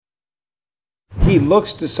he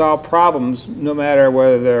looks to solve problems no matter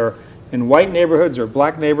whether they're in white neighborhoods or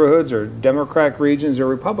black neighborhoods or Democratic regions or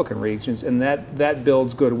Republican regions, and that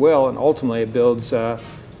builds goodwill, and ultimately it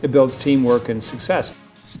builds teamwork and success.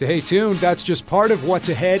 Stay tuned. That's just part of what's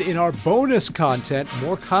ahead in our bonus content.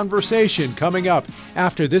 More conversation coming up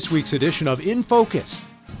after this week's edition of In Focus.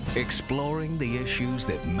 Exploring the issues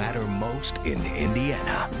that matter most in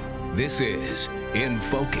Indiana. This is In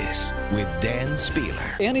Focus with Dan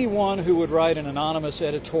Spieler. Anyone who would write an anonymous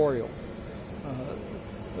editorial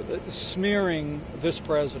smearing this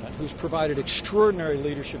president, who's provided extraordinary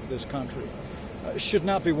leadership to this country, should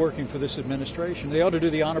not be working for this administration. They ought to do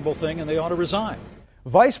the honorable thing and they ought to resign.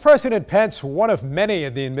 Vice President Pence, one of many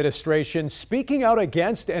in the administration, speaking out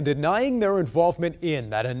against and denying their involvement in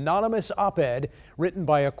that anonymous op-ed written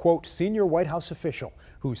by a, quote, senior White House official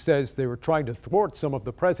who says they were trying to thwart some of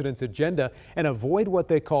the president's agenda and avoid what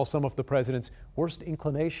they call some of the president's worst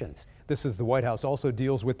inclinations. This as the White House also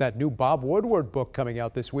deals with that new Bob Woodward book coming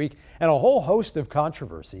out this week and a whole host of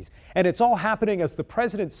controversies. And it's all happening as the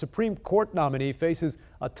president's Supreme Court nominee faces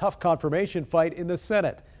a tough confirmation fight in the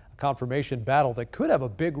Senate. Confirmation battle that could have a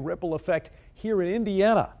big ripple effect here in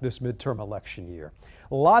Indiana this midterm election year.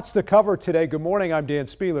 Lots to cover today. Good morning, I'm Dan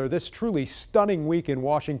Spieler. This truly stunning week in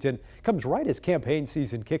Washington comes right as campaign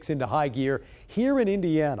season kicks into high gear here in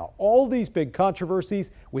Indiana. All these big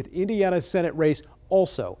controversies with Indiana's Senate race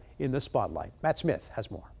also in the spotlight. Matt Smith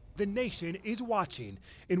has more. The nation is watching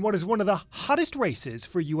in what is one of the hottest races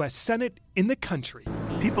for U.S. Senate in the country.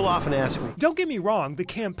 People often ask me. Don't get me wrong, the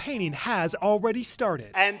campaigning has already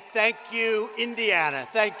started. And thank you, Indiana.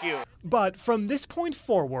 Thank you. But from this point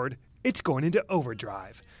forward, it's going into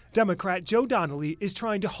overdrive. Democrat Joe Donnelly is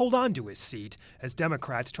trying to hold on to his seat as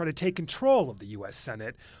Democrats try to take control of the U.S.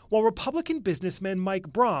 Senate, while Republican businessman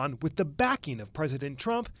Mike Braun, with the backing of President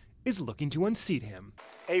Trump, is looking to unseat him.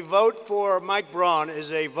 A vote for Mike Braun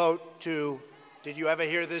is a vote to, did you ever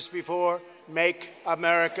hear this before? Make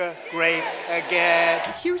America great again.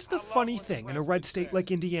 Here's the funny thing in a red state like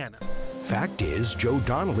Indiana. Fact is, Joe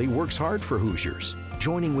Donnelly works hard for Hoosiers,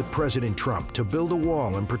 joining with President Trump to build a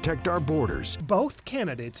wall and protect our borders. Both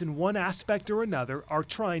candidates, in one aspect or another, are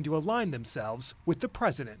trying to align themselves with the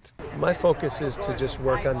president. My focus is to just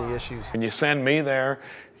work on the issues. When you send me there,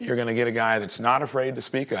 you're going to get a guy that's not afraid to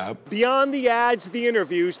speak up. Beyond the ads, the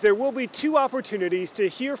interviews, there will be 2 opportunities to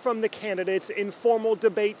hear from the candidates in formal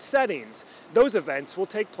debate settings. Those events will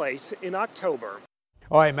take place in October.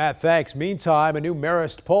 All right, Matt, thanks. Meantime, a new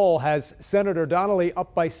Marist poll has Senator Donnelly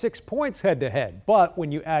up by 6 points head-to-head. But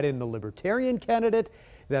when you add in the Libertarian candidate,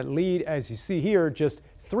 that lead, as you see here, just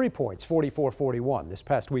 3 points, 44-41. This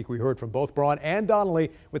past week, we heard from both Braun and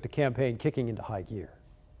Donnelly with the campaign kicking into high gear.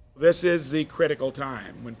 This is the critical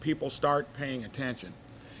time when people start paying attention.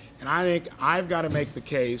 And I think I've got to make the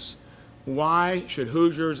case, why should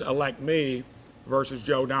Hoosiers elect me versus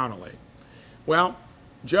Joe Donnelly? Well,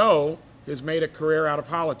 Joe has made a career out of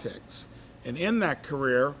politics. And in that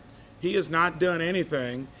career, he has not done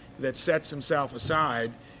anything that sets himself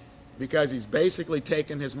aside, because he's basically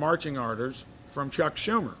taken his marching orders from Chuck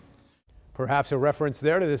Schumer. Perhaps a reference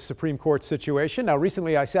there to this Supreme Court situation. Now,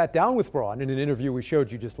 recently I sat down with Braun in an interview we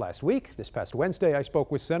showed you just last week. This past Wednesday, I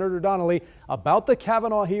spoke with Senator Donnelly about the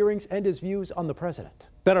Kavanaugh hearings and his views on the president.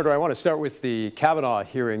 Senator, I want to start with the Kavanaugh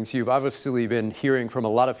hearings. You've obviously been hearing from a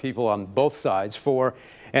lot of people on both sides for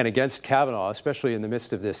and against Kavanaugh, especially in the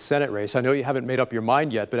midst of this Senate race. I know you haven't made up your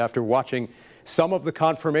mind yet, but after watching some of the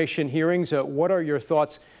confirmation hearings, what are your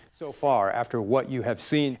thoughts so far after what you have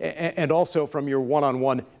seen, and also from your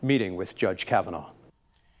one-on-one meeting with Judge Kavanaugh?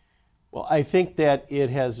 Well, I think that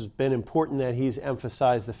it has been important that he's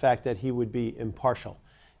emphasized the fact that he would be impartial.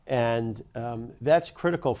 And that's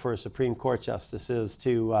critical for a Supreme Court justice, is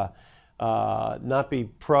to not be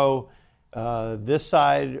pro this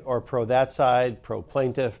side or pro that side, pro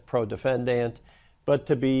plaintiff, pro defendant, but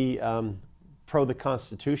to be pro the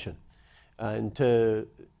Constitution, and to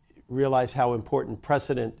realize how important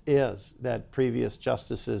precedent is, that previous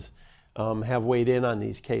justices have weighed in on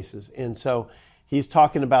these cases. And so he's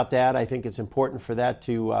talking about that. I think it's important for that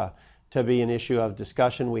to be an issue of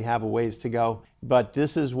discussion. We have a ways to go. But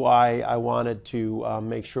this is why I wanted to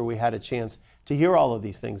make sure we had a chance to hear all of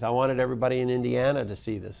these things. I wanted everybody in Indiana to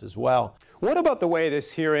see this as well. What about the way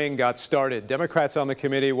this hearing got started? Democrats on the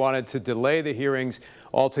committee wanted to delay the hearings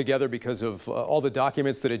altogether because of all the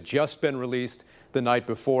documents that had just been released the night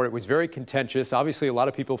before. It was very contentious. Obviously, a lot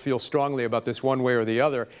of people feel strongly about this one way or the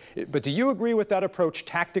other. But do you agree with that approach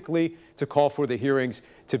tactically to call for the hearings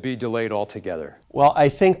to be delayed altogether? Well, I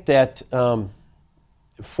think that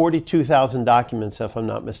 42,000 documents, if I'm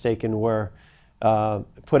not mistaken, were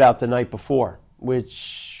put out the night before,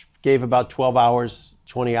 which gave about 12 hours,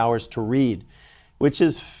 20 hours to read, which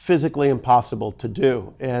is physically impossible to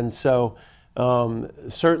do. And so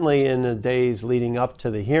certainly in the days leading up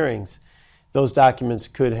to the hearings, those documents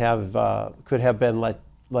could have been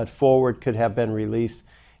let forward, could have been released,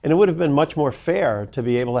 and it would have been much more fair to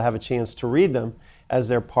be able to have a chance to read them as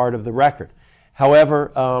they're part of the record.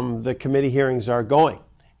 However, the committee hearings are going,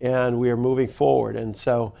 and we are moving forward, and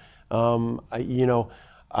so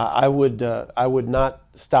I would not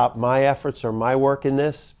stop my efforts or my work in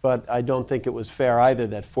this, but I don't think it was fair either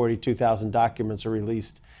that 42,000 documents are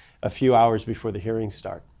released a few hours before the hearings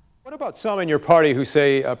start. What about some in your party who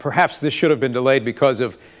say perhaps this should have been delayed because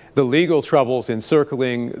of the legal troubles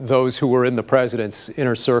encircling those who were in the president's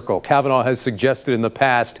inner circle? Kavanaugh has suggested in the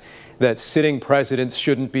past that sitting presidents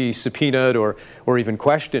shouldn't be subpoenaed or even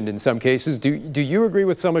questioned in some cases. Do you agree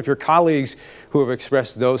with some of your colleagues who have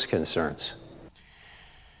expressed those concerns?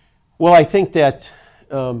 Well, I think that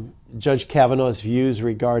Judge Kavanaugh's views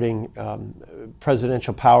regarding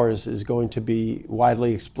presidential powers is going to be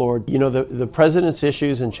widely explored. You know, the president's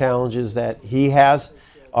issues and challenges that he has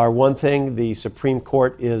are one thing. The Supreme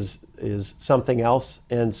Court is something else.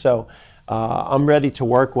 And so I'm ready to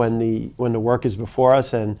work when the work is before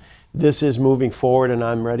us, and this is moving forward, and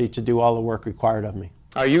I'm ready to do all the work required of me.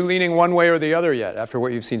 Are you leaning one way or the other yet after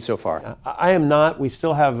what you've seen so far? I am not. We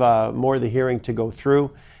still have more of the hearing to go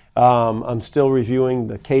through. I'm still reviewing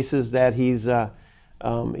the cases that he's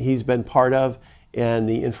been part of and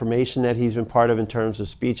the information that he's been part of in terms of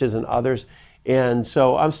speeches and others. And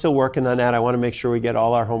so I'm still working on that. I want to make sure we get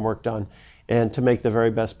all our homework done and to make the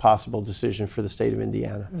very best possible decision for the state of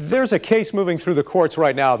Indiana. There's a case moving through the courts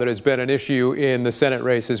right now that has been an issue in the Senate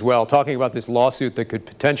race as well, talking about this lawsuit that could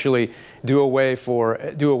potentially do away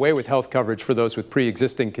with health coverage for those with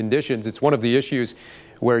pre-existing conditions. It's one of the issues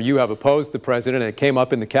where you have opposed the president, and it came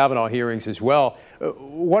up in the Kavanaugh hearings as well.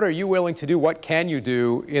 What are you willing to do? What can you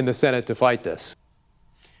do in the Senate to fight this?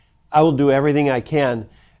 I will do everything I can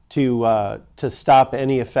to stop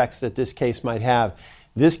any effects that this case might have.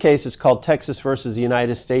 This case is called Texas versus the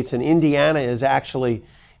United States, and Indiana is actually,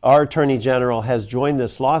 our Attorney General has joined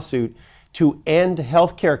this lawsuit to end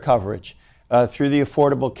health care coverage through the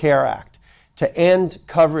Affordable Care Act, to end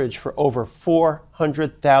coverage for over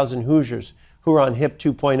 400,000 Hoosiers who are on HIP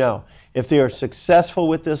 2.0. If they are successful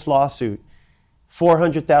with this lawsuit,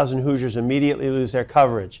 400,000 Hoosiers immediately lose their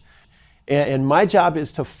coverage. And my job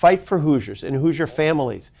is to fight for Hoosiers and Hoosier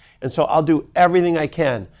families. And so I'll do everything I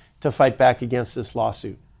can to fight back against this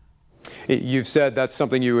lawsuit. You've said that's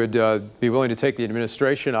something you would be willing to take the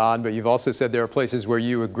administration on, but you've also said there are places where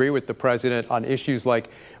you agree with the president on issues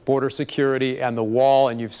like border security and the wall,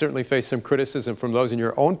 and you've certainly faced some criticism from those in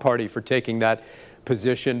your own party for taking that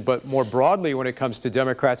position. But more broadly, when it comes to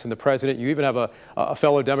Democrats and the president, you even have a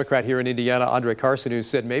fellow Democrat here in Indiana, Andre Carson, who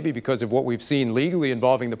said maybe because of what we've seen legally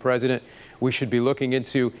involving the president, we should be looking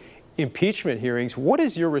into impeachment hearings. What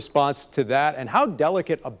is your response to that, and how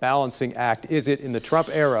delicate a balancing act is it in the Trump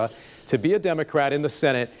era to be a Democrat in the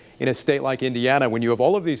Senate in a state like Indiana when you have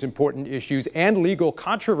all of these important issues and legal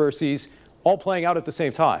controversies all playing out at the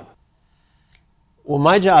same time? Well,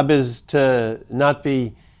 my job is to not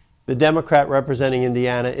be the Democrat representing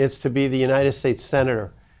Indiana. It's to be the United States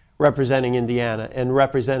Senator representing Indiana and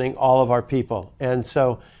representing all of our people. And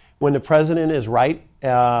so when the president is right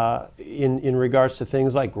in regards to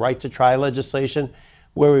things like right to try legislation,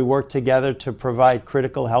 where we work together to provide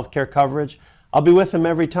critical health care coverage, I'll be with him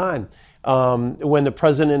every time. When the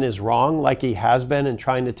president is wrong, like he has been in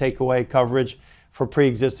trying to take away coverage for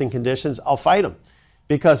pre-existing conditions, I'll fight him.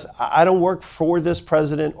 Because I don't work for this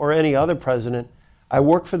president or any other president. I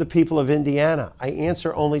work for the people of Indiana. I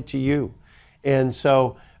answer only to you. And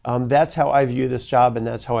so that's how I view this job, and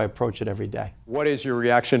that's how I approach it every day. What is your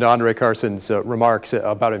reaction to Andre Carson's remarks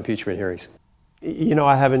about impeachment hearings? You know,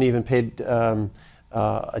 I haven't even paid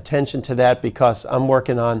attention to that because I'm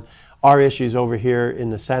working on our issues over here in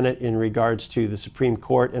the Senate in regards to the Supreme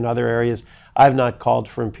Court and other areas. I've not called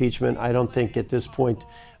for impeachment. I don't think at this point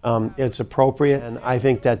it's appropriate. And I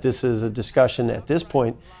think that this is a discussion at this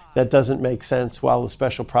point that doesn't make sense while the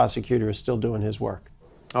special prosecutor is still doing his work.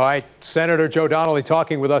 All right, Senator Joe Donnelly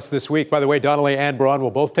talking with us this week. By the way, Donnelly and Braun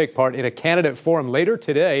will both take part in a candidate forum later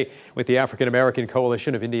today with the African American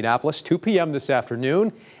Coalition of Indianapolis, 2 p.m. this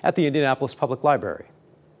afternoon at the Indianapolis Public Library.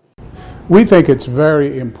 We think it's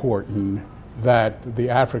very important that the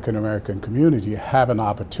African American community have an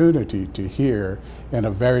opportunity to hear in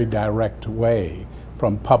a very direct way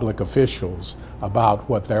from public officials about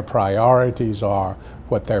what their priorities are,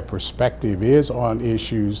 what their perspective is on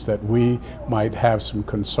issues that we might have some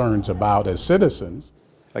concerns about as citizens.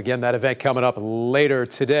 Again, that event coming up later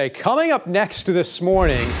today. Coming up next this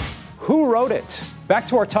morning, who wrote it? Back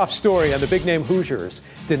to our top story on the big-name Hoosiers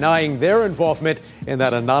denying their involvement in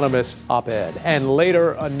that anonymous op-ed. And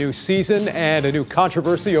later, a new season and a new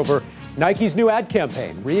controversy over Nike's new ad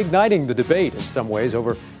campaign, reigniting the debate in some ways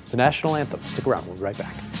over the national anthem. Stick around. We'll be right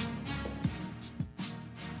back.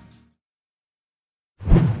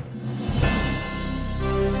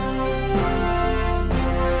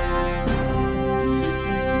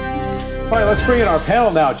 All right, let's bring in our panel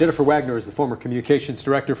now. Jennifer Wagner is the former communications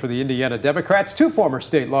director for the Indiana Democrats. Two former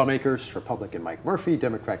state lawmakers, Republican Mike Murphy,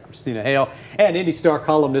 Democrat Christina Hale, and Indy Star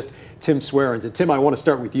columnist Tim Swearens. And Tim, I want to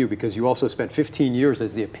start with you because you also spent 15 years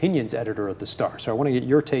as the opinions editor at the Star. So I want to get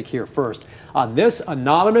your take here first on this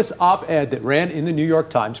anonymous op-ed that ran in the New York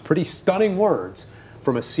Times. Pretty stunning words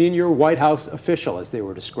from a senior White House official as they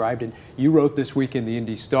were described. And you wrote this week in the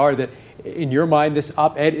Indy Star that in your mind this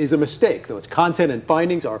op-ed is a mistake, though its content and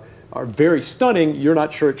findings are very stunning. You're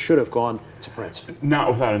not sure it should have gone to print. Not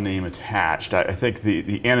without a name attached. I think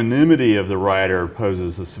the anonymity of the writer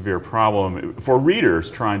poses a severe problem for readers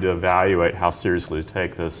trying to evaluate how seriously to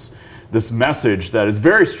take this message that is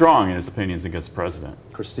very strong in his opinions against the president.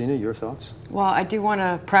 Christina, your thoughts? Well, I do want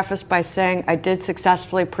to preface by saying I did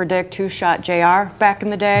successfully predict who shot JR back in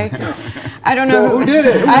the day. I don't know who did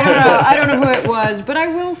it. I don't know who it was, but I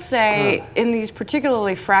will say in these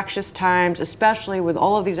particularly fractious times, especially with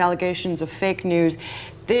all of these allegations of fake news,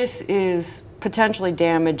 this is potentially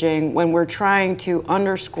damaging when we're trying to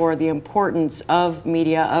underscore the importance of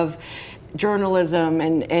media, of journalism,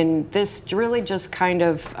 and this really just kind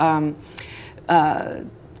of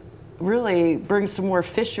really brings some more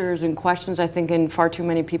fissures and questions, I think, in far too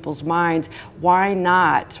many people's minds. Why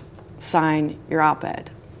not sign your op-ed?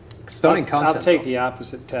 Stunning concept. I'll take the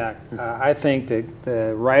opposite tack. I think that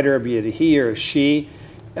the writer, be it he or she,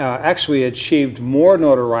 actually achieved more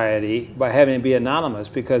notoriety by having it be anonymous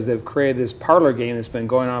because they've created this parlor game that's been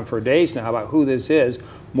going on for days now about who this is.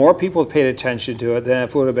 More people paid attention to it than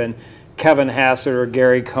if it would have been Kevin Hassett or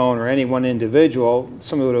Gary Cohn or any one individual.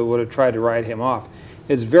 Somebody would have tried to write him off.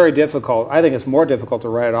 It's very difficult. I think it's more difficult to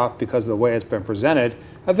write it off because of the way it's been presented.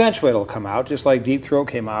 Eventually it'll come out, just like Deep Throat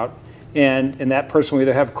came out, and that person will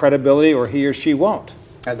either have credibility or he or she won't.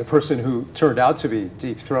 And the person who turned out to be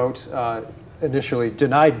Deep Throat initially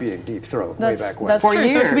denied being Deep Throat way back when. That's For true.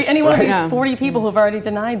 years. So it could be any one of these Yeah. 40 people who've already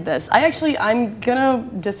denied this. I'm going to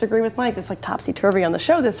disagree with Mike. It's like topsy-turvy on the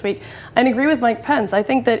show this week. And agree with Mike Pence. I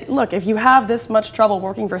think that, look, if you have this much trouble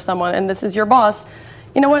working for someone and this is your boss,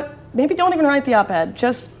 you know what? Maybe don't even write the op-ed.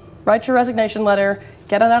 Just write your resignation letter,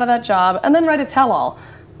 get out of that job, and then write a tell-all.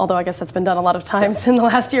 Although I guess that's been done a lot of times in the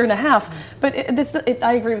last year and a half. But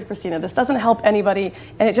I agree with Christina. This doesn't help anybody,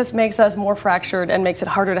 and it just makes us more fractured and makes it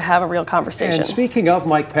harder to have a real conversation. And speaking of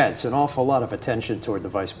Mike Pence, an awful lot of attention toward the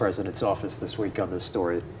vice president's office this week on this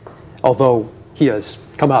story. Although he has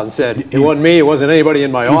come out and said, it wasn't me, it wasn't anybody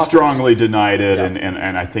in my office. He strongly denied it,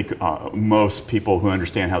 and I think most people who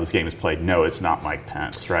understand how this game is played know it's not Mike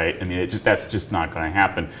Pence, right? I mean, that's just not going to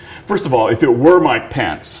happen. First of all, if it were Mike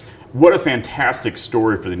Pence, what a fantastic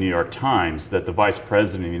story for the New York Times that the vice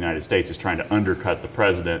president of the United States is trying to undercut the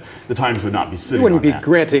president. The Times would not be sitting on that. You wouldn't be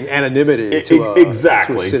granting anonymity to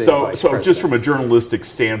exactly. To a so just from a journalistic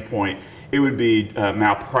standpoint, it would be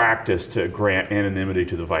malpractice to grant anonymity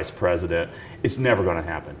to the vice president. It's never going to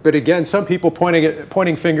happen. But again, some people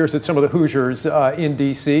pointing fingers at some of the Hoosiers in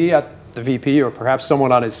D.C., at the VP or perhaps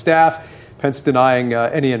someone on his staff. Pence denying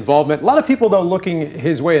any involvement. A lot of people, though, looking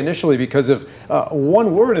his way initially because of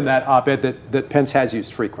one word in that op-ed that Pence has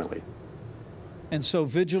used frequently. And so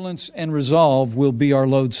vigilance and resolve will be our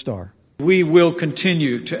lodestar. We will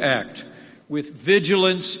continue to act with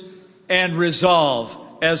vigilance and resolve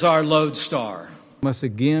as our lodestar. Must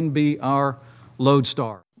again be our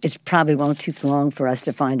lodestar. It probably won't take long for us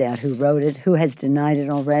to find out who wrote it, who has denied it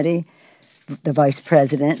already. The vice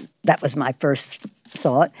president. That was my first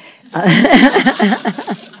thought.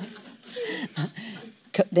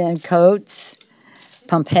 Dan Coates,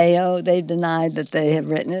 Pompeo, they've denied that they have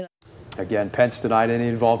written it. Again, Pence denied any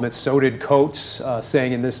involvement. So did Coates,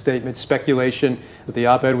 saying in this statement, speculation that the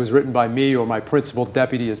op-ed was written by me or my principal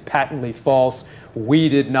deputy is patently false. We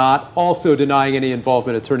did not. Also denying any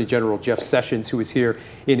involvement, Attorney General Jeff Sessions, who was here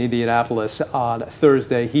in Indianapolis on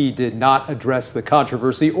Thursday. He did not address the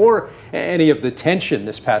controversy or any of the tension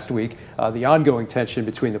this past week, the ongoing tension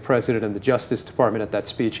between the president and the Justice Department at that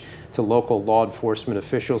speech to local law enforcement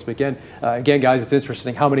officials. But again, guys, it's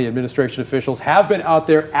interesting how many administration officials have been out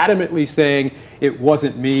there adamantly saying it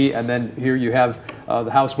wasn't me, and then here you have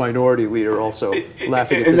the House Minority Leader also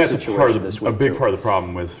laughing at this situation this week. A big part of the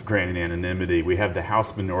problem with granting anonymity. We have the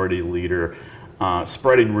House Minority Leader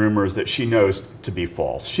spreading rumors that she knows to be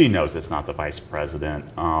false. She knows it's not the vice president.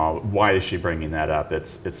 Why is she bringing that up?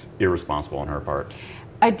 It's irresponsible on her part.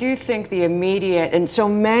 I do think the immediate and so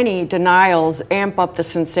many denials amp up the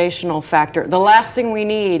sensational factor. The last thing we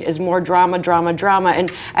need is more drama.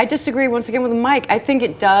 And I disagree once again with Mike. I think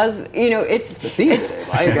it does. It's a theme. It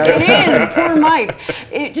is. Poor Mike.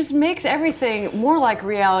 It just makes everything more like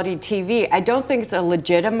reality TV. I don't think it's a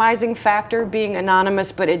legitimizing factor being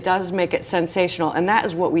anonymous, but it does make it sensational, and that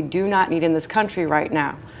is what we do not need in this country right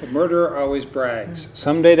now. The murderer always brags.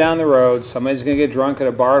 Someday down the road, somebody's going to get drunk at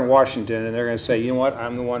a bar in Washington, and they're going to say, you know what,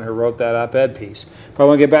 I'm the one who wrote that op-ed piece. But I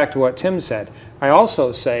want to get back to what Tim said. I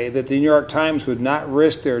also say that the New York Times would not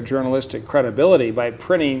risk their journalistic credibility by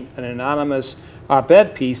printing an anonymous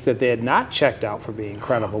op-ed piece that they had not checked out for being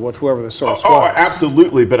credible with whoever the source was. Oh,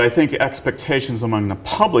 absolutely, but I think expectations among the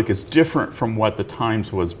public is different from what the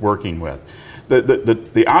Times was working with.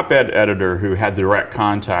 The op-ed editor who had direct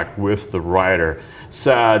contact with the writer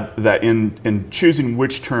said that in choosing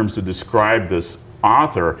which terms to describe this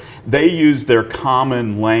author, they use their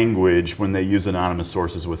common language when they use anonymous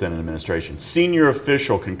sources within an administration. Senior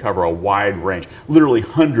official can cover a wide range, literally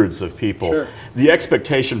hundreds of people. Sure. The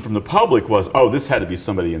expectation from the public was, oh, this had to be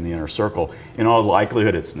somebody in the inner circle. In all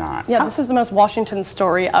likelihood, it's not. Yeah, this is the most Washington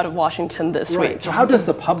story out of Washington this week. So how does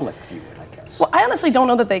the public view it? Well, I honestly don't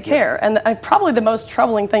know that they care. And probably the most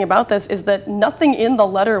troubling thing about this is that nothing in the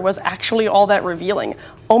letter was actually all that revealing.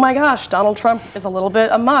 Oh my gosh, Donald Trump is a little bit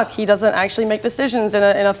amok. He doesn't actually make decisions in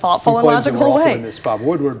a thoughtful and logical way. Also in this Bob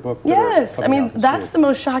Woodward book. Yes, I mean, that's the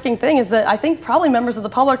most shocking thing is that I think probably members of the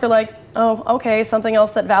public are like, oh, okay, something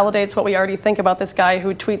else that validates what we already think about this guy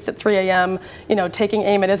who tweets at 3 a.m., taking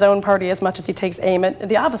aim at his own party as much as he takes aim at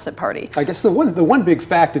the opposite party. I guess the one big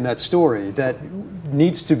fact in that story that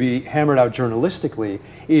needs to be hammered out journalistically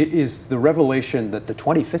is the revelation that the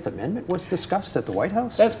 25th Amendment was discussed at the White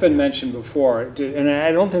House. That's been mentioned before, and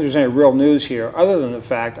I don't think there's any real news here other than the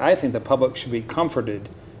fact I think the public should be comforted,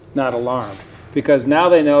 not alarmed, because now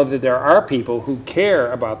they know that there are people who care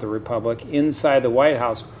about the Republic inside the White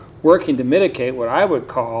House working to mitigate what I would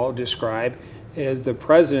describe as the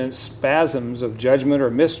president's spasms of judgment or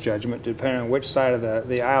misjudgment, depending on which side of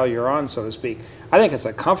the aisle you're on, so to speak. I think it's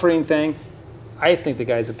a comforting thing. I think the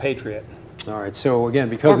guy's a patriot. All right, so again,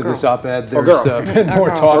 because of this op-ed, there's been more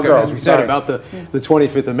talk, as we said, about the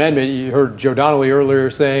 25th Amendment. You heard Joe Donnelly earlier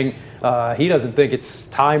saying he doesn't think it's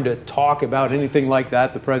time to talk about anything like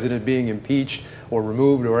that, the president being impeached or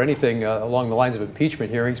removed or anything along the lines of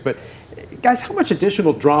impeachment hearings. But guys, how much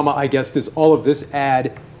additional drama, I guess, does all of this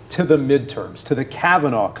add to the midterms, to the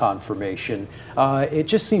Kavanaugh confirmation? It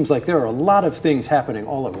just seems like there are a lot of things happening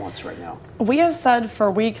all at once right now. We have said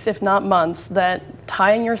for weeks, if not months, that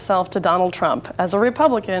tying yourself to Donald Trump as a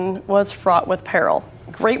Republican was fraught with peril.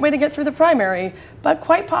 Great way to get through the primary, but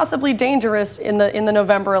quite possibly dangerous in the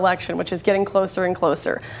November election, which is getting closer and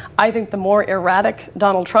closer. I think the more erratic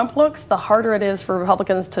Donald Trump looks, the harder it is for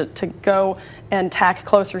Republicans to go and tack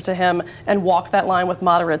closer to him and walk that line with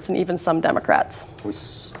moderates and even some Democrats.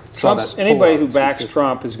 Anybody who backs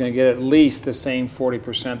Trump is going to get at least the same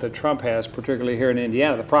 40% that Trump has, particularly here in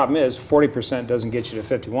Indiana. The problem is 40% doesn't get you to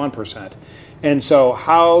 51%. And so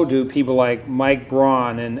how do people like Mike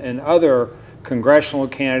Braun and other congressional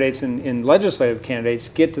candidates and legislative candidates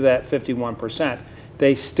get to that 51%?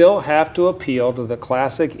 They still have to appeal to the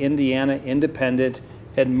classic Indiana independent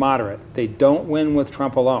and moderate. They don't win with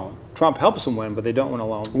Trump alone. Trump helps them win, but they don't win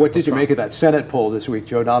alone. What did you make of that Senate poll this week?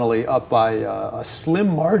 Joe Donnelly up by a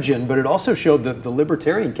slim margin, but it also showed that the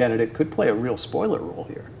Libertarian candidate could play a real spoiler role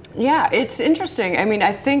here. Yeah, it's interesting. I mean,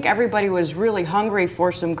 I think everybody was really hungry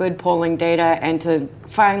for some good polling data and to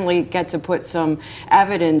finally get to put some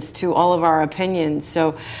evidence to all of our opinions.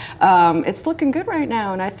 So it's looking good right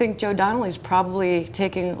now, and I think Joe Donnelly's probably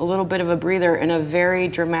taking a little bit of a breather in a very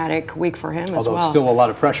dramatic week for him as well. Although still a lot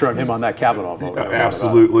of pressure on him on that Kavanaugh vote.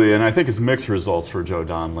 Absolutely, and I think it's mixed results for Joe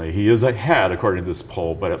Donnelly. He is ahead, according to this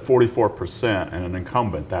poll, but at 44% and an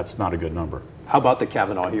incumbent, that's not a good number. How about the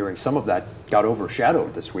Kavanaugh hearing? Some of that got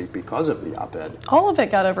overshadowed this week because of the op-ed. All of it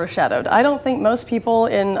got overshadowed. I don't think most people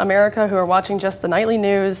in America who are watching just the nightly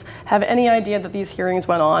news have any idea that these hearings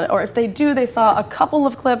went on. Or if they do, they saw a couple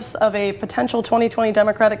of clips of a potential 2020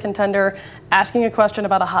 Democratic contender asking a question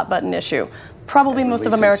about a hot button issue. Probably most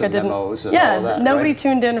of America didn't. Nobody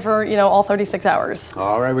tuned in for all 36 hours.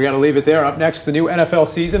 All right, we got to leave it there. Up next, the new NFL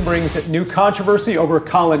season brings new controversy over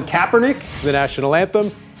Colin Kaepernick, the national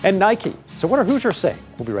anthem, and Nike. So what are Hoosiers saying?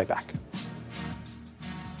 We'll be right back.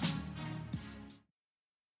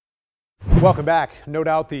 Welcome back. No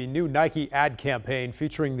doubt the new Nike ad campaign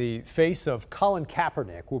featuring the face of Colin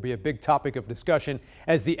Kaepernick will be a big topic of discussion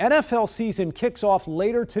as the NFL season kicks off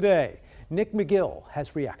later today. Nick McGill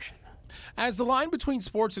has reaction. As the line between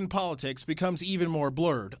sports and politics becomes even more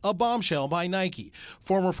blurred, a bombshell by Nike.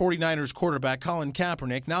 Former 49ers quarterback Colin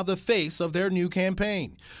Kaepernick now the face of their new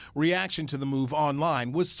campaign. Reaction to the move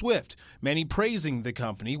online was swift, many praising the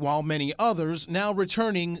company while many others now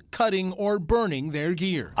returning, cutting, or burning their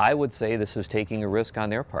gear. I would say this is taking a risk on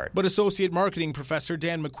their part. But Associate Marketing Professor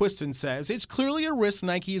Dan McQuiston says it's clearly a risk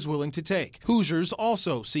Nike is willing to take. Hoosiers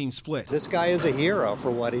also seem split. This guy is a hero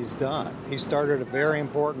for what he's done. He started a very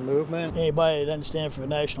important movement. Anybody that doesn't stand for the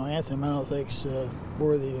national anthem, I don't think is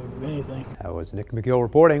worthy of anything. That was Nick McGill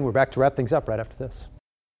reporting. We're back to wrap things up right after this.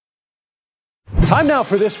 Time now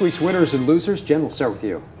for this week's winners and losers. Jen, we'll start with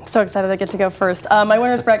you. So excited I get to go first. My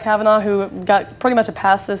winner is Brett Kavanaugh, who got pretty much a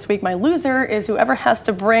pass this week. My loser is whoever has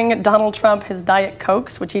to bring Donald Trump his Diet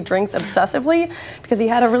Cokes, which he drinks obsessively, because he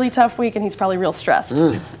had a really tough week and he's probably real stressed.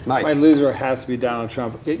 My loser has to be Donald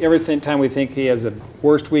Trump. Every time we think he has the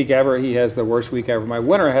worst week ever, he has the worst week ever. My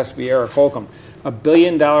winner has to be Eric Holcomb. $1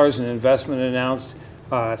 billion in investment announced,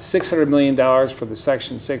 $600 million for the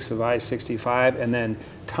Section 6 of I-65, and then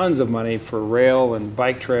tons of money for rail and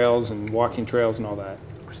bike trails and walking trails and all that.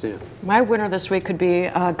 Christina. My winner this week could be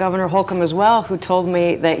Governor Holcomb as well, who told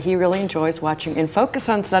me that he really enjoys watching In Focus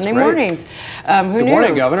on Sunday mornings. Who Good knew?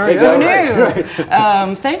 morning, Governor. Who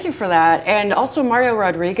knew? Thank you for that. And also Mario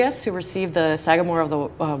Rodriguez, who received the Sagamore of the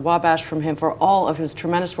Wabash from him for all of his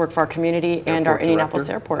tremendous work for our community and our Indianapolis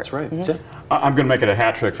airport. That's right. I'm going to make it a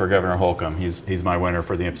hat trick for Governor Holcomb. He's my winner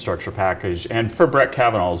for the infrastructure package, and for Brett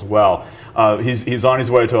Kavanaugh as well. He's on his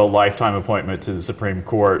way to a lifetime appointment to the Supreme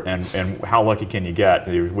Court, and how lucky can you get?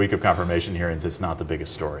 The week of confirmation hearings, it's not the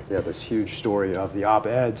biggest story. Yeah, this huge story of the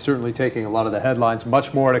op-ed certainly taking a lot of the headlines.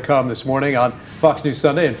 Much more to come this morning on Fox News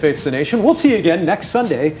Sunday and Face the Nation. We'll see you again next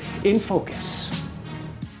Sunday in Focus.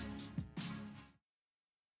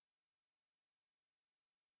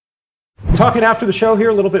 Talking after the show here,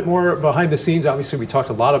 a little bit more behind the scenes. Obviously, we talked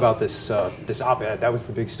a lot about this op-ed. That was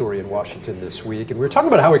the big story in Washington this week. And we were talking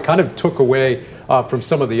about how it kind of took away from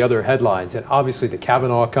some of the other headlines. And obviously, the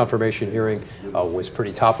Kavanaugh confirmation hearing was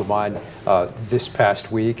pretty top of mind this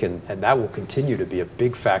past week. And that will continue to be a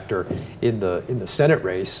big factor in the Senate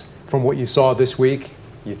race. From what you saw this week,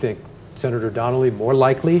 you think Senator Donnelly more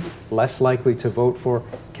likely, less likely to vote for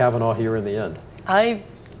Kavanaugh here in the end?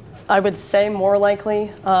 I would say more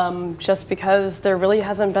likely, just because there really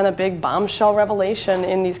hasn't been a big bombshell revelation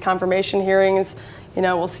in these confirmation hearings. You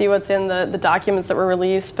know, we'll see what's in the documents that were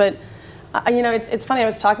released. But, it's funny. I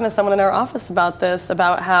was talking to someone in our office about this,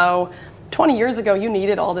 about how 20 years ago you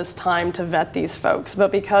needed all this time to vet these folks.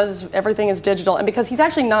 But because everything is digital and because he's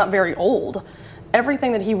actually not very old,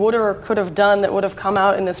 everything that he would or could have done that would have come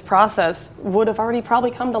out in this process would have already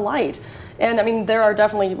probably come to light. And I mean, there are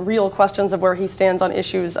definitely real questions of where he stands on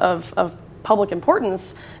issues of public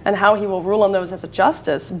importance and how he will rule on those as a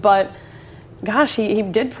justice. But gosh, he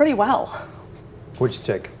did pretty well. What'd you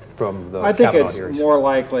take from the I think Kavanaugh it's hearings? more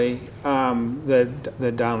likely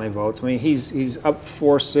that Donnelly votes. I mean, he's up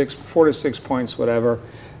 4 to 6 points, whatever.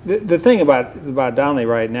 The thing about Donnelly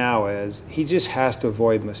right now is he just has to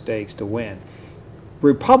avoid mistakes to win.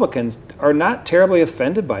 Republicans are not terribly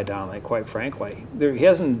offended by Donnelly, quite frankly. He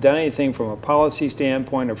hasn't done anything from a policy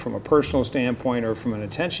standpoint or from a personal standpoint or from an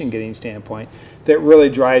attention-getting standpoint that really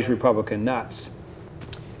drives Republican nuts.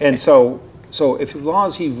 And so as long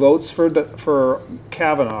as he votes for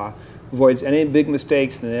Kavanaugh, avoids any big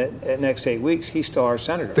mistakes in the next 8 weeks, he's still our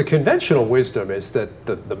senator. The conventional wisdom is that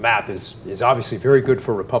the map is obviously very good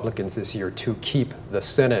for Republicans this year to keep the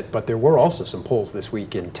Senate, but there were also some polls this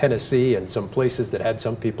week in Tennessee and some places that had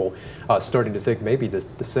some people starting to think maybe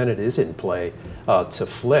the Senate is in play to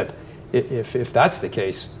flip. If that's the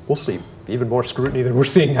case, we'll see even more scrutiny than we're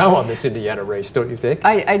seeing now on this Indiana race, don't you think?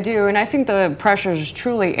 I do, and I think the pressure is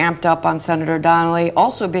truly amped up on Senator Donnelly,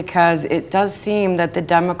 also because it does seem that the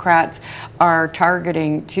Democrats are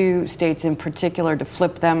targeting 2 states in particular to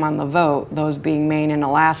flip them on the vote, those being Maine and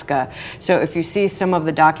Alaska. So if you see some of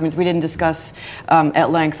the documents, we didn't discuss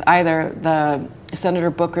at length either the Senator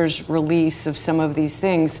Booker's release of some of these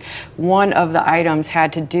things. One of the items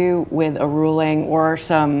had to do with a ruling or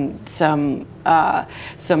some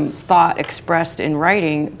thought expressed in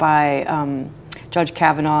writing by Judge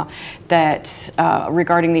Kavanaugh that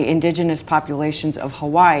regarding the indigenous populations of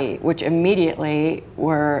Hawaii, which immediately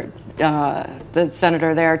were the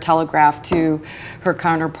senator there telegraphed to her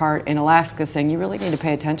counterpart in Alaska saying, you really need to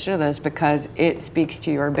pay attention to this because it speaks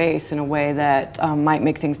to your base in a way that might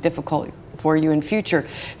make things difficult for you in future.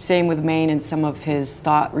 Same with Maine and some of his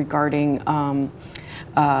thought regarding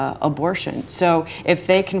abortion. So if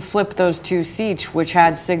they can flip those two seats, which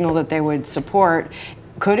had signaled that they would support,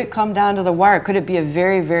 could it come down to the wire? Could it be a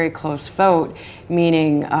very, very close vote,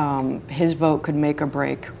 meaning his vote could make or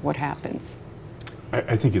break what happens?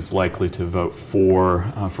 I think it's likely to vote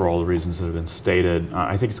for all the reasons that have been stated.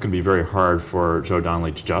 I think it's going to be very hard for Joe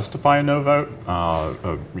Donnelly to justify a no vote.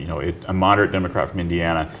 A moderate Democrat from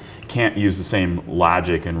Indiana can't use the same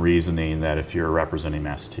logic and reasoning that if you're representing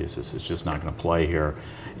Massachusetts, it's just not going to play here.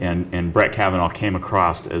 And Brett Kavanaugh came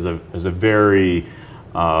across as a very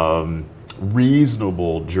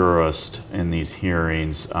reasonable jurist in these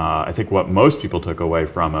hearings. I think what most people took away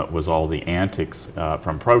from it was all the antics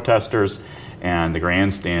from protesters and the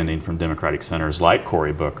grandstanding from Democratic senators like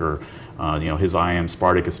Cory Booker. His I am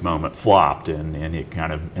Spartacus moment flopped, and it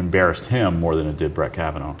kind of embarrassed him more than it did Brett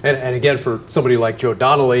Kavanaugh. And again, for somebody like Joe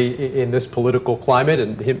Donnelly in this political climate,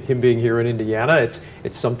 and him being here in Indiana, it's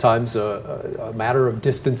sometimes a matter of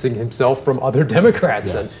distancing himself from other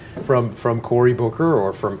Democrats, Yes. and from Cory Booker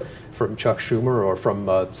or from Chuck Schumer or from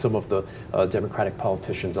some of the Democratic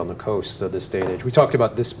politicians on the coast this day and age. We talked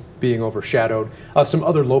about this being overshadowed. Some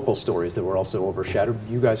other local stories that were also overshadowed.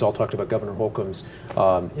 You guys all talked about Governor Holcomb's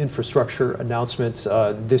infrastructure announcements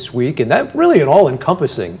this week, and that really an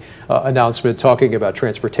all-encompassing announcement talking about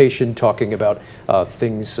transportation, talking about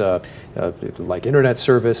things like internet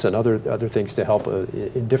service and other things to help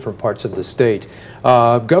in different parts of the state.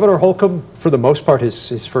 Governor Holcomb, for the most part,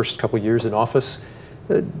 his first couple years in office,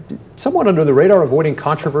 somewhat under the radar, avoiding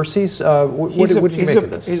controversies. What do you make of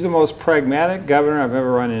this? He's the most pragmatic governor I've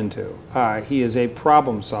ever run into. He is a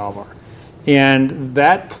problem solver. And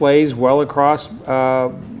that plays well across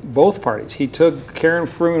both parties. He took Karen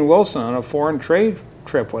Freeman Wilson on a foreign trade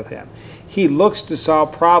trip with him. He looks to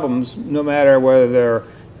solve problems no matter whether they're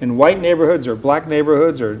in white neighborhoods or black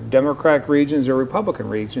neighborhoods or Democratic regions or Republican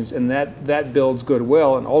regions, and that builds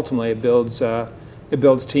goodwill, and ultimately it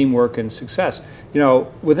builds teamwork and success.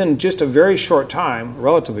 Within just a very short time,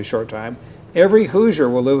 relatively short time, every Hoosier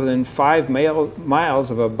will live within 5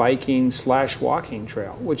 miles of a biking/walking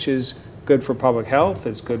trail, which is good for public health.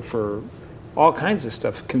 It's good for all kinds of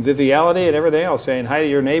stuff, conviviality and everything else, saying hi to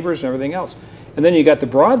your neighbors and everything else. And then you got the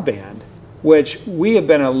broadband, which we have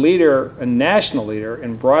been a national leader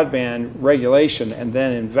in broadband regulation and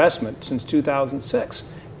then investment since 2006.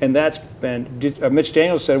 And that's been, Mitch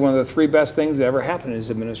Daniels said, one of the 3 best things that ever happened in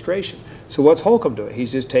his administration. So what's Holcomb doing?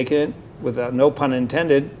 He's just taking it, without no pun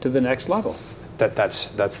intended, to the next level.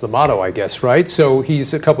 That's the motto, I guess, right? So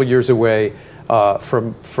he's a couple years away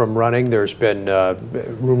from running. There's been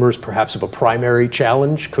rumors perhaps of a primary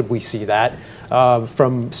challenge. Could we see that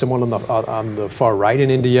from someone on the far right in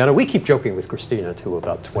Indiana? We keep joking with Christina, too,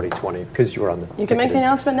 about 2020, because you were on the You can make the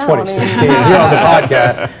announcement now. 2016, you're on the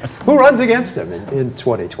podcast. Who runs against him in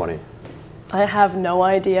 2020? I have no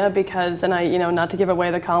idea because, and not to give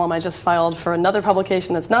away the column I just filed for another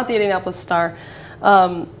publication that's not the Indianapolis Star,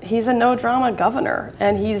 he's a no-drama governor,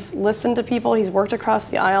 and he's listened to people, he's worked across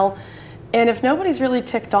the aisle, and if nobody's really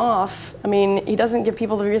ticked off, he doesn't give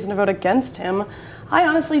people the reason to vote against him. I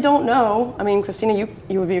honestly don't know. Christina,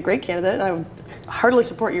 you would be a great candidate, and I would heartily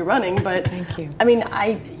support you running, but thank you.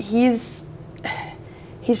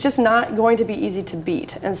 He's just not going to be easy to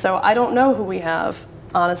beat, and so I don't know who we have,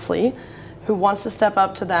 honestly, who wants to step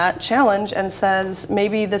up to that challenge and says,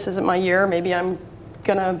 maybe this isn't my year, maybe I'm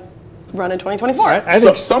gonna run in 2024. I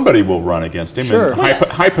think somebody will run against him. Sure. And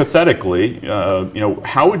hypothetically,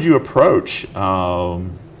 how would you approach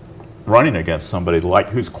running against somebody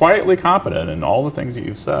who's quietly competent in all the things that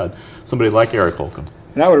you've said, somebody like Eric Holcomb?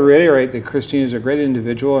 And I would reiterate that Christine is a great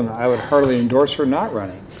individual, and I would heartily endorse her not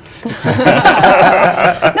running. No,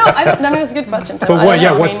 I don't. That's a good question. Tim.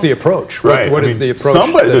 But what's the approach? Right. What is the approach?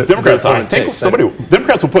 The Democrats,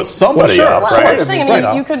 Democrats will put somebody up, well, right? That's the thing.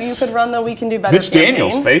 You could run the We Can Do Better Mitch campaign.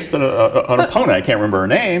 Daniels faced an opponent. I can't remember her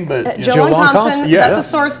name, but Joe Long Thompson. Yes. That's a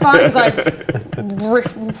sore spot because I worked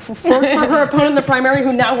for her opponent in the primary,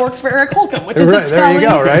 who now works for Eric Holcomb, which is a telling,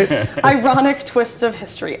 ironic twist of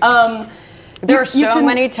history. There are so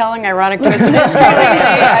many telling ironic twists of history lately.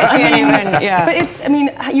 I can't even. Yeah. But it's.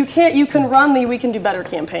 You can run the We Can Do Better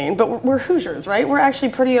campaign, but we're Hoosiers, right? We're actually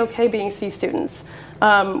pretty okay being C students,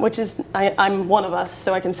 which is I'm one of us,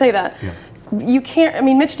 so I can say that. Yeah. You can't.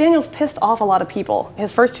 Mitch Daniels pissed off a lot of people.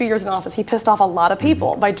 His first 2 years in office, he pissed off a lot of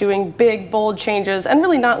people by doing big, bold changes and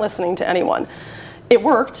really not listening to anyone. it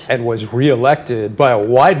worked. And was reelected by a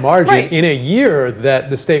wide margin Right. in a year that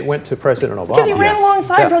the state went to President Obama. Because he ran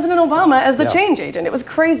alongside President Obama as the Yeah. change agent. It was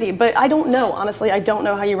crazy. But I don't know, honestly, I don't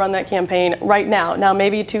know how you run that campaign right now. Now,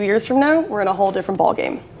 maybe 2 years from now, we're in a whole different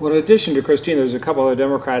ballgame. Well, in addition to Christine, there's a couple other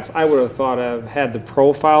Democrats I would have thought of had the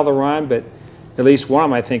profile to run, but at least one of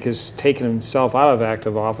them, I think, has taken himself out of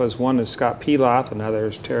active office. One is Scott Piloth, another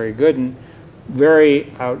is Terry Gooden. Very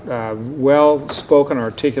well-spoken,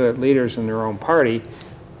 articulate leaders in their own party.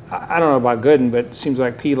 I don't know about Gooden, but it seems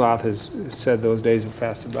like Piloth has said those days have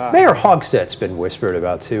passed by. Mayor Hogstead's been whispered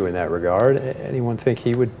about, too, in that regard. Anyone think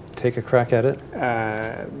he would take a crack at it?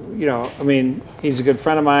 He's a good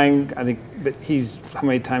friend of mine. I think, but how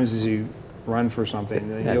many times has he run for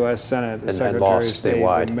something? The U.S. Senate, the Secretary of State,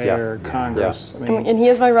 statewide. the Mayor, Congress. Yeah. And he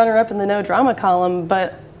is my runner-up in the no drama column,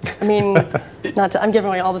 but I mean, I'm giving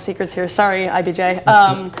away all the secrets here. Sorry, IBJ.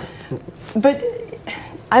 But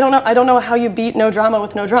I don't know how you beat no drama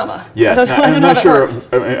with no drama. Yes, I'm not sure.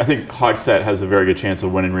 I think Hogstead has a very good chance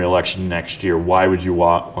of winning re-election next year. Why would you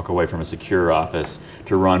walk away from a secure office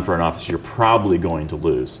to run for an office you're probably going to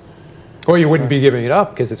lose? Or you wouldn't be giving it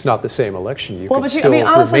up because it's not the same election. You Well, could but you- I still mean,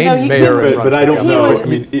 honestly, remain though, you- mayor. and run But I for don't governor. know. I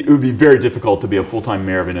mean, it would be very difficult to be a full-time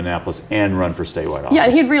mayor of Indianapolis and run for statewide office. Yeah,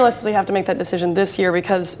 and he'd realistically have to make that decision this year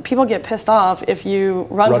because people get pissed off if you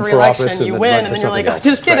run for office re-election, and you then win, run and for then you're like, something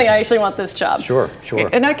oh, just else. kidding, Right. I actually want this job. Sure.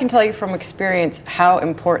 And I can tell you from experience how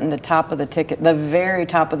important the top of the ticket, the very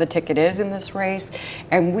top of the ticket is in this race,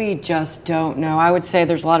 and we just don't know. I would say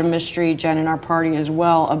there's a lot of mystery, Jen, in our party as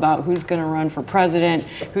well, about who's going to run for president,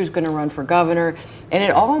 who's going to run for governor, and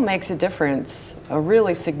it all makes a difference, a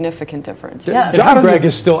really significant difference. Yeah. John Gregg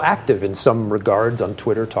is still active in some regards on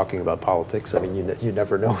Twitter talking about politics. I mean, you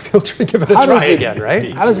never know if he'll give it a try again,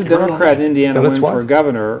 right? How does a Democrat in Indiana Done it win twice. for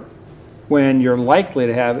governor when you're likely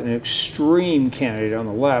to have an extreme candidate on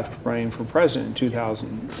the left running for president in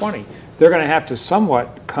 2020? They're going to have to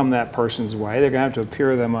somewhat come that person's way. They're going to have to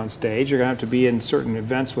appear them on stage. They're going to have to be in certain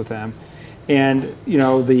events with them. And,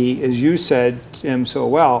 as you said, Tim, so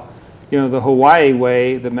well, the Hawaii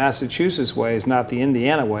way, the Massachusetts way is not the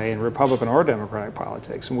Indiana way in Republican or Democratic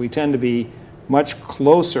politics. And we tend to be much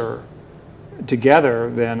closer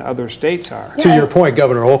together than other states are. To your point,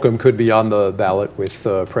 Governor Holcomb could be on the ballot with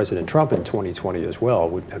President Trump in 2020 as well.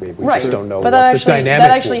 We just don't know but what the dynamic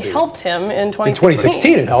that actually will be. helped him in 2016. In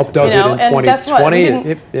 2016 it helped. Does it in and guess what? 2020?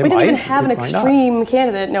 We didn't even have an it might not. extreme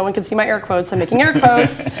candidate. No one can see my air quotes. I'm making air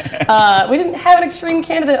quotes. We didn't have an extreme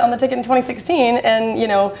candidate on the ticket in 2016,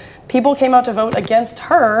 and people came out to vote against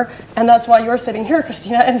her, and that's why you're sitting here,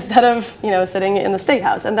 Christina, instead of sitting in the State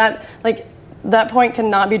House. And that point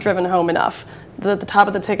cannot be driven home enough. The top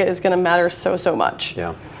of the ticket is going to matter so much.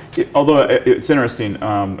 Yeah. Although it's interesting,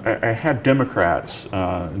 I had Democrats,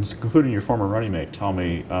 including your former running mate, tell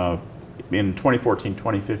me in 2014,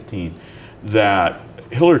 2015, that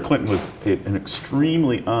Hillary Clinton was an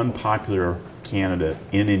extremely unpopular candidate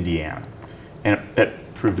in Indiana. And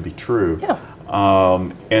that proved to be true. Yeah.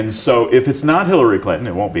 And so if it's not Hillary Clinton,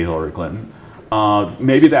 it won't be Hillary Clinton,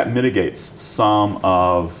 maybe that mitigates some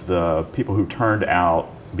of the people who turned out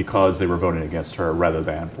because they were voting against her rather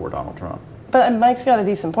than for Donald Trump. But Mike's got a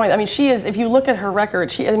decent point. I mean, she is, if you look at her record,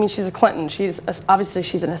 she's a Clinton. She's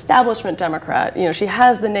an establishment Democrat. She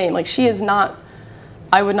has the name. She is not,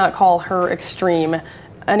 I would not call her extreme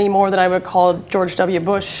any more than I would call George W.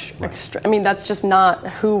 Bush extreme. I mean, that's just not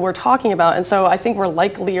who we're talking about. And so I think we're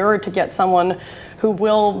likelier to get someone who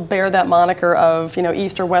will bear that moniker of,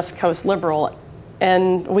 East or West Coast liberal.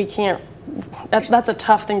 And we can't, that's a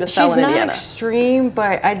tough thing to sell in Indiana. She's not extreme,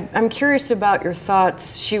 but I'm curious about your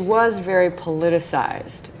thoughts. She was very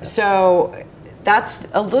politicized. Yes. So that's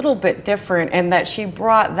a little bit different, and that she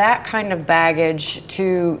brought that kind of baggage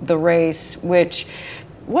to the race, which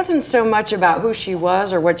wasn't so much about who she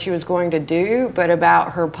was or what she was going to do, but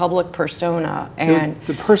about her public persona. And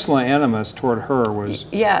the personal animus toward her was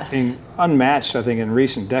unmatched, I think, in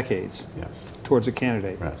recent decades. Yes. Towards a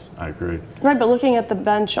candidate. Yes, I agree. Right, but looking at the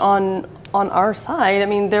bench on our side, I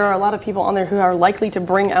mean, there are a lot of people on there who are likely to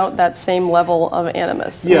bring out that same level of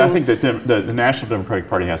animus. Yeah, I think that the National Democratic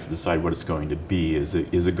Party has to decide what it's going to be. Is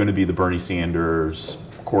it going to be the Bernie Sanders,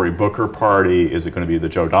 Cory Booker party? Is it going to be the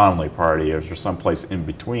Joe Donnelly party? Or is there someplace in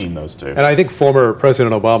between those two? And I think former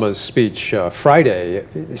President Obama's speech Friday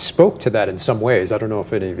spoke to that in some ways. I don't know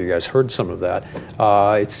if any of you guys heard some of that.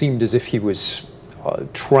 It seemed as if he was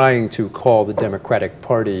trying to call the Democratic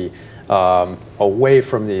Party away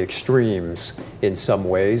from the extremes in some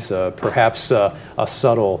ways, perhaps a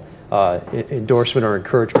subtle endorsement or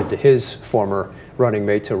encouragement to his former running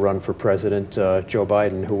mate to run for president, Joe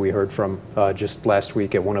Biden, who we heard from just last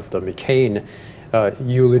week at one of the McCain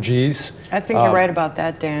eulogies. I think you're right about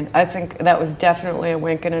that, Dan. I think that was definitely a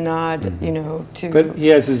wink and a nod, to... But he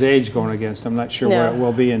has his age going against him. I'm not sure where it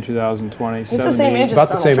will be in 2020. It's the same age as about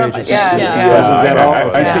the same Donald age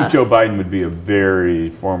Trump. I think Joe Biden would be a very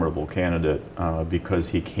formidable candidate because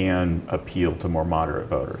he can appeal to more moderate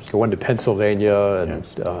voters. Go into Pennsylvania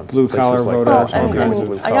and blue-collar voters.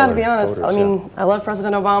 I got to be honest. I love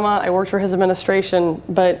President Obama. I worked for his administration,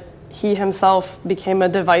 but he himself became a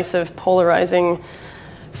divisive, polarizing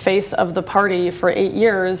face of the party for 8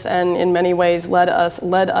 years, and in many ways led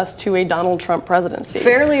us to a Donald Trump presidency.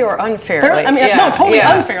 Fairly or unfairly? Totally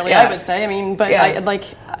unfairly, I would say.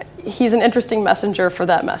 He's an interesting messenger for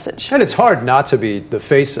that message. And it's hard not to be the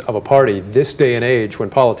face of a party this day and age when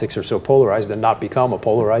politics are so polarized and not become a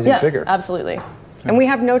polarizing figure. Absolutely. And we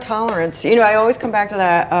have no tolerance. I always come back to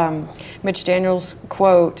that Mitch Daniels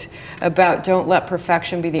quote about don't let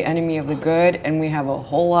perfection be the enemy of the good. And we have a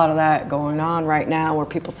whole lot of that going on right now where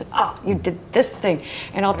people say, oh, you did this thing.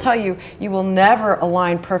 And I'll tell you, you will never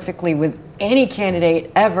align perfectly with any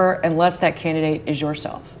candidate ever unless that candidate is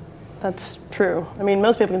yourself. That's true.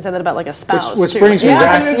 Most people can say that about like a spouse. Which brings me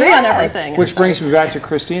back. We agree on everything. Which brings me back to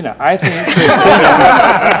Christina. I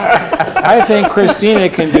think Christina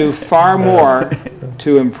can do far more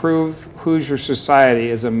to improve Hoosier society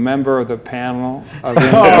as a member of the panel of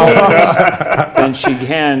influence than she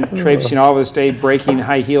can traipsing all over the state, breaking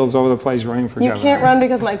high heels over the place, running for governor. You can't run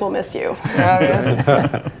because Mike will miss you.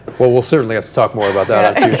 Well, we'll certainly have to talk more about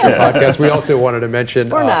that on future podcasts. We also wanted to mention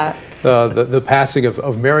the passing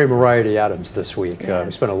of Mary Moriarty Adams this week.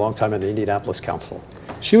 Who spent a long time in the Indianapolis Council.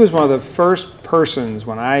 She was one of the first persons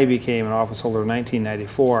when I became an office holder in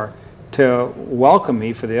 1994 to welcome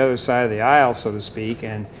me for the other side of the aisle, so to speak,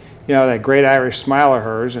 and that great Irish smile of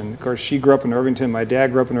hers. And of course, she grew up in Irvington. My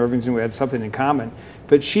dad grew up in Irvington. We had something in common.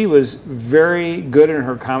 But she was very good in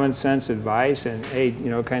her common sense advice. And hey,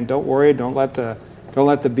 don't worry. Don't let the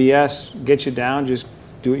BS get you down. Just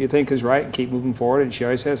do what you think is right and keep moving forward. And she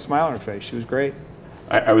always had a smile on her face. She was great.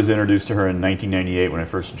 I was introduced to her in 1998 when I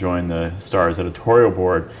first joined the Star's editorial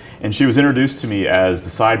board, and she was introduced to me as the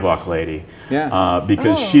sidewalk lady.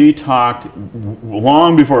 Because she talked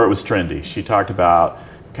long before it was trendy. She talked about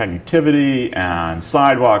connectivity and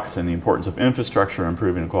sidewalks and the importance of infrastructure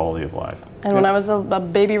improving the quality of life. And when I was a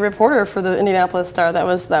baby reporter for the Indianapolis Star, that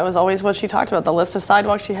was always what she talked about, the list of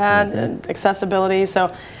sidewalks she had and accessibility.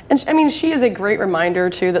 She is a great reminder,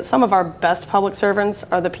 too, that some of our best public servants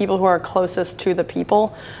are the people who are closest to the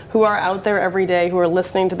people, who are out there every day, who are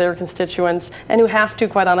listening to their constituents, and who have to,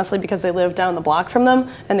 quite honestly, because they live down the block from them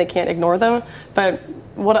and they can't ignore them. But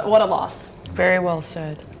what a loss. Very well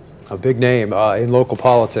said. A big name in local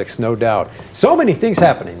politics, no doubt. So many things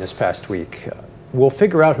happening this past week. We'll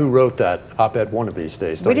figure out who wrote that op-ed one of these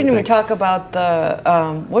days. We didn't even talk about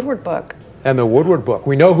the Woodward book. And the Woodward book.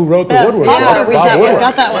 We know who wrote the Woodward book. We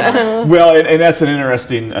got that one. Well, and that's an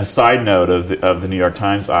interesting side note of the New York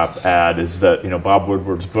Times op-ed is that Bob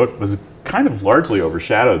Woodward's book was kind of largely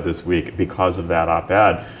overshadowed this week because of that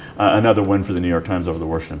op-ed. Another win for the New York Times over the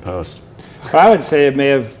Washington Post. But I would say it may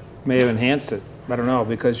have enhanced it. I don't know,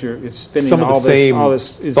 because it's spinning some all of the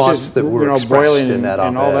this same thoughts that were boiling in that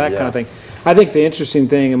and all that kind of thing. I think the interesting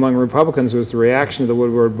thing among Republicans was the reaction to the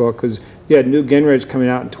Woodward book, because you had Newt Gingrich coming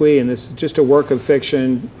out and tweeting, "This is just a work of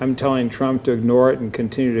fiction. I'm telling Trump to ignore it and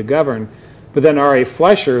continue to govern." But then R.A.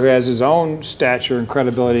 Fleischer, who has his own stature and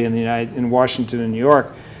credibility in Washington and New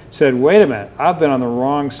York, said, "Wait a minute, I've been on the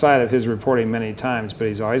wrong side of his reporting many times, but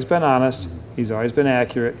he's always been honest, he's always been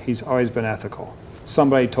accurate, he's always been ethical."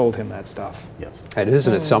 Somebody told him that stuff. Yes. And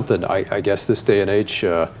isn't it something, I guess, this day and age,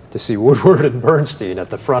 to see Woodward and Bernstein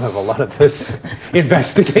at the front of a lot of this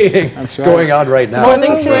investigating going on right now. The more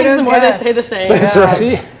things change, the more they stay the same. That's right.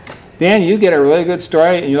 See, Dan, you get a really good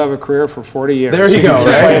story, and you'll have a career for 40 years. There you go.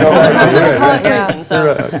 Right?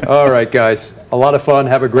 All right, guys. A lot of fun.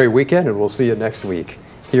 Have a great weekend, and we'll see you next week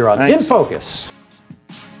here on In Focus.